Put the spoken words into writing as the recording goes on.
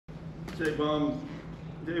J-Bum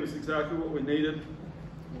gave us exactly what we needed.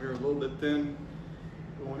 We were a little bit thin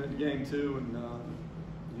going into game 2, and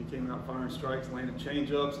he came out firing strikes, landed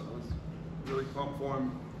change-ups. I was really pumped for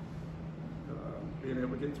him, being able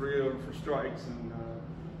to get 3 over for strikes, and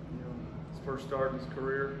his first start in his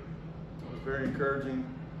career. It was very encouraging.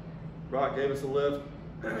 Brock gave us a lift,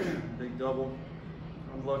 big double.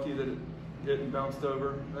 I'm lucky that it didn't bounced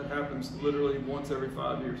over. That happens literally once every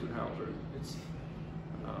 5 years at Howard. It's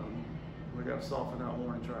we got to soften that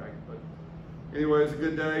warning track. But anyway, it was a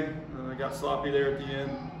good day. I got sloppy there at the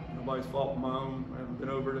end. Nobody's fault but my own. I haven't been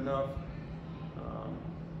over it enough.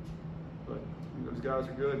 But those guys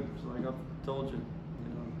are good. It's like I told you,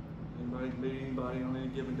 anybody can beat anybody on any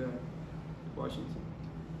given day. Questions?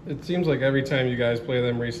 It seems like every time you guys play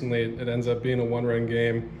them recently, it ends up being a one-run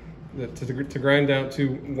game. To grind out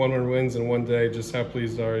 2 one-run wins in one day, just how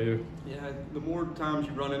pleased are you? Yeah, the more times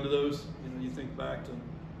you run into those, you think back to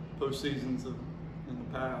postseasons in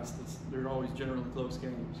the past, they're always generally close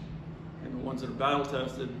games. And the ones that are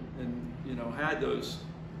battle-tested and, had those,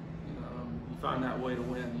 you find that way to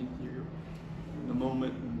win. You're in the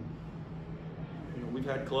moment. And, we've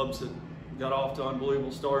had clubs that got off to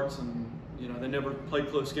unbelievable starts and, they never played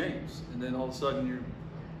close games. And then all of a sudden you're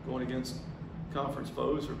going against conference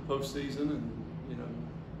foes or postseason, and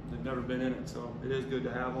they've never been in it. So it is good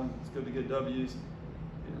to have them. It's good to get W's,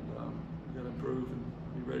 and we got to improve and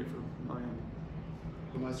be ready for Miami.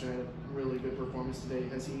 Meister had a really good performance today.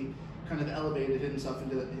 Has he kind of elevated himself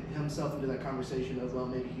into that conversation of, well,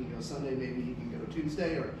 maybe he can go Sunday, maybe he can go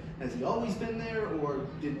Tuesday, or has he always been there, or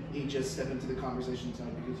did he just step into the conversation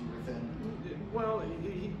tonight because you were thin? Well,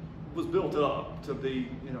 he was built up to be,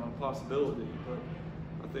 a possibility, but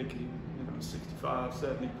I think he, 65,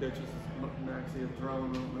 70 pitches max he had thrown.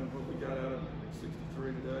 I don't know what we got out of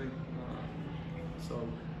 63 today. So,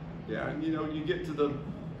 yeah, you get to the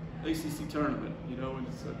ACC tournament, and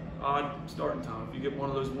it's an odd starting time. If you get one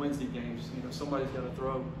of those Wednesday games, somebody's got to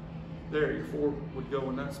throw there. Your 4 would go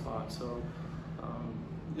in that spot. So,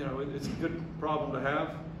 it's a good problem to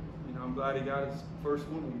have. I'm glad he got his first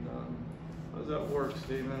one. And how does that work,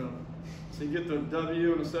 Steven? So you get the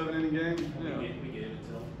W in a 7-inning game? Yeah. We gave it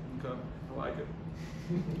to him. Okay, I like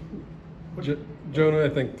it. Jonah, I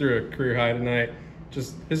think, threw a career high tonight.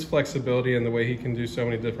 Just his flexibility and the way he can do so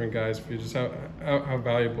many different guys for you. Just how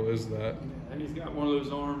valuable is that? Yeah, and he's got one of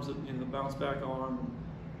those arms, the bounce back arm.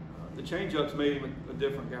 The change-ups made him a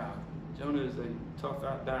different guy. Jonah is a tough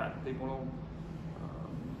at bat. People don't,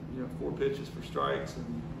 4 pitches for strikes,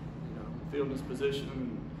 and fielding his position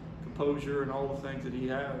and composure and all the things that he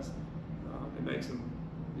has. It makes him,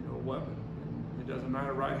 a weapon. And it doesn't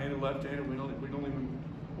matter right-handed, left-handed. We don't even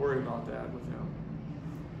worry about that with him.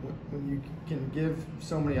 When you can give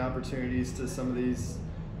so many opportunities to some of these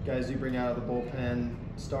guys you bring out of the bullpen,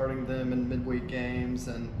 starting them in midweek games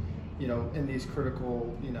and, in these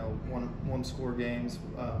critical, one-score games,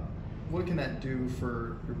 what can that do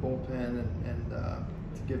for your bullpen and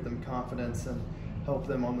to give them confidence and help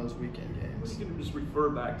them on those weekend games? You can just refer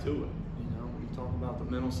back to it. We talk about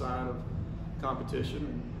the mental side of competition,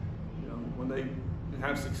 and when they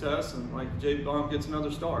have success, and like J-Bum gets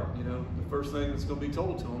another start, the first thing that's going to be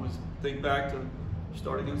told to them is think back to your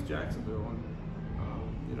start against Jacksonville,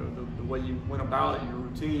 and the way you went about it, your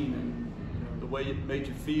routine, and the way it made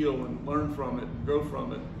you feel, and learn from it, and grow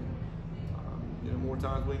from it. More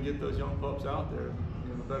times we can get those young pups out there,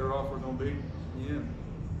 the better off we're going to be in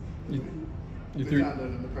the end. We found out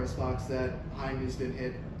in the press box that Jaime's been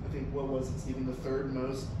hit, I think, what was it, Stephen, the 3rd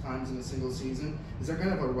most times in a single season. Is there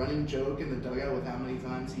kind of a running joke in the dugout with how many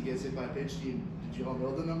times he gets hit by pitch? Did you all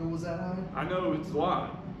know the number was that high? I know it's a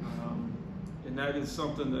lot, and that is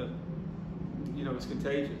something that, it's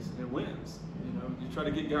contagious, and it wins. You try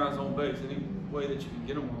to get guys on base any way that you can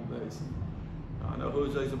get them on base. I know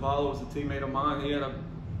Jose Zavala was a teammate of mine. He had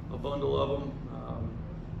a bundle of them.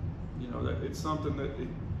 That it's something that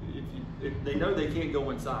if they know they can't go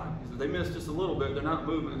inside. If they miss just a little bit, they're not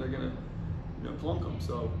moving, and they're going to plunk them.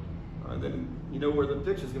 So then where the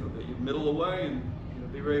pitch is going to be. You middle away and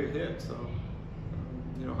be ready to hit. So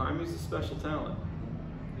Jaime's a special talent.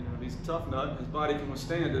 He's a tough nut. His body can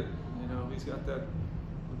withstand it. He's got the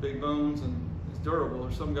big bones, and he's durable.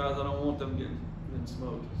 There's some guys I don't want them getting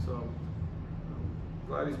smoked. So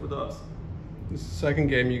glad he's with us. The second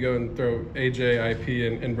game, you go and throw AJ,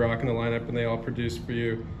 IP, and Brock in the lineup, and they all produce for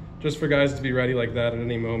you. Just for guys to be ready like that at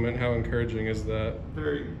any moment, how encouraging is that?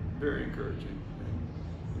 Very, very encouraging.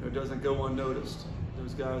 And, it doesn't go unnoticed.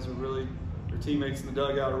 Those guys are really, their teammates in the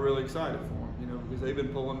dugout are really excited for them, because they've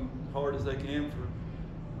been pulling hard as they can for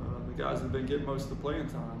the guys that have been getting most of the playing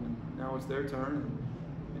time. And now it's their turn.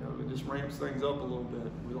 And, just ramps things up a little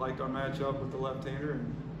bit. We liked our matchup with the left-hander,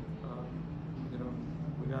 and you know,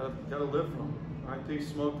 we gotta live from him. IP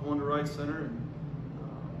smoked one to right center, and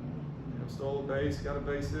you know, stole a base, got a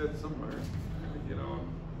base hit somewhere. You know,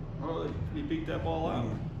 well, he beat that ball out.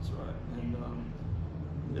 That's right,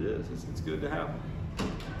 and it is. It's good to have him.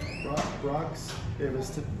 Brock's,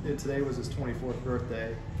 today was his 24th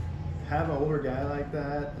birthday. Have an older guy like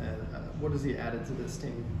that, and what has he added to this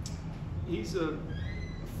team? He's a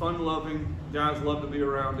fun-loving, guys love to be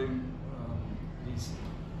around him. He's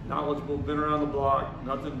knowledgeable, been around the block,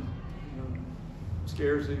 nothing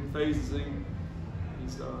scares him, phases him.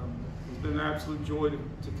 He's been an absolute joy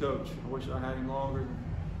to coach. I wish I had him longer than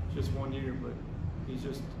just 1 year, but he's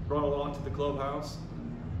just brought a lot to the clubhouse.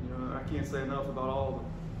 And, I can't say enough about all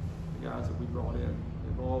the guys that we brought in.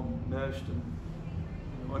 They've all meshed and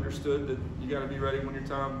understood that you got to be ready when your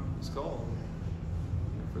time is called.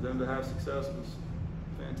 And for them to have success was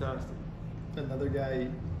fantastic. Another guy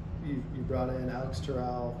you brought in, Alex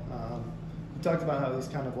Terrell. You talked about how he's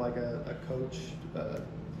kind of like a coach,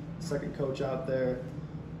 second coach out there.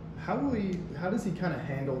 How does he kind of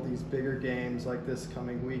handle these bigger games like this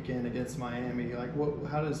coming weekend against Miami? Like,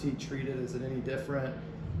 how does he treat it? Is it any different?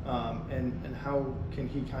 And how can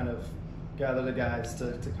he kind of gather the guys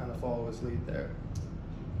to kind of follow his lead there?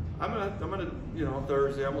 I'm gonna on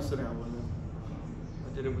Thursday I'm gonna sit down with him.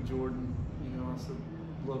 I did it with Jordan. I said,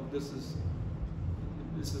 look, this is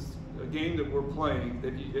a game that we're playing.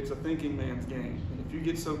 It's a thinking man's game, and if you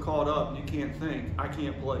get so caught up and you can't think, I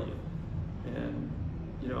can't play you. And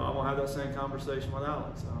I'm gonna have that same conversation with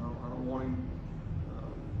Alex. I don't want him,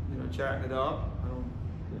 chatting it up. I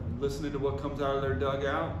don't listening to what comes out of their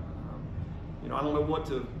dugout. I don't know what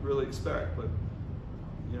to really expect, but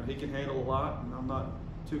he can handle a lot, and I'm not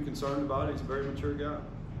too concerned about it. He's a very mature guy.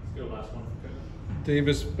 Let's go last one.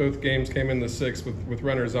 Davis, both games came in the sixth with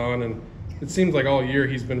runners on, and it seems like all year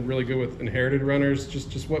he's been really good with inherited runners.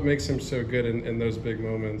 Just what makes him so good in those big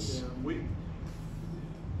moments? Yeah,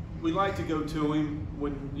 we like to go to him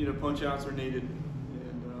when punch outs are needed,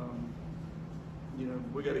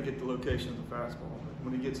 and we got to get the location of the fastball. But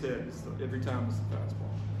when he gets hit, every time it's the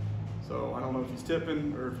fastball. So I don't know if he's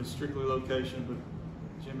tipping or if it's strictly location, but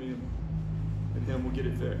Jimmy and him will get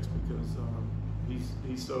it fixed because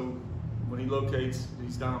he's so. When he locates,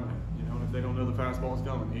 he's dominant. And if they don't know the fastball is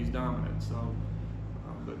coming, he's dominant. So,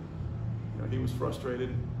 but he was frustrated,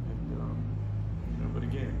 and but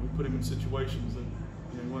again, we put him in situations that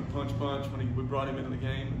he went punch when we brought him into the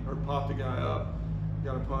game, or popped the guy up,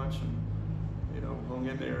 got a punch, and hung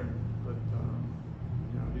in there. But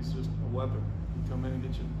he's just a weapon. He come in and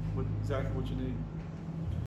get you exactly what you need.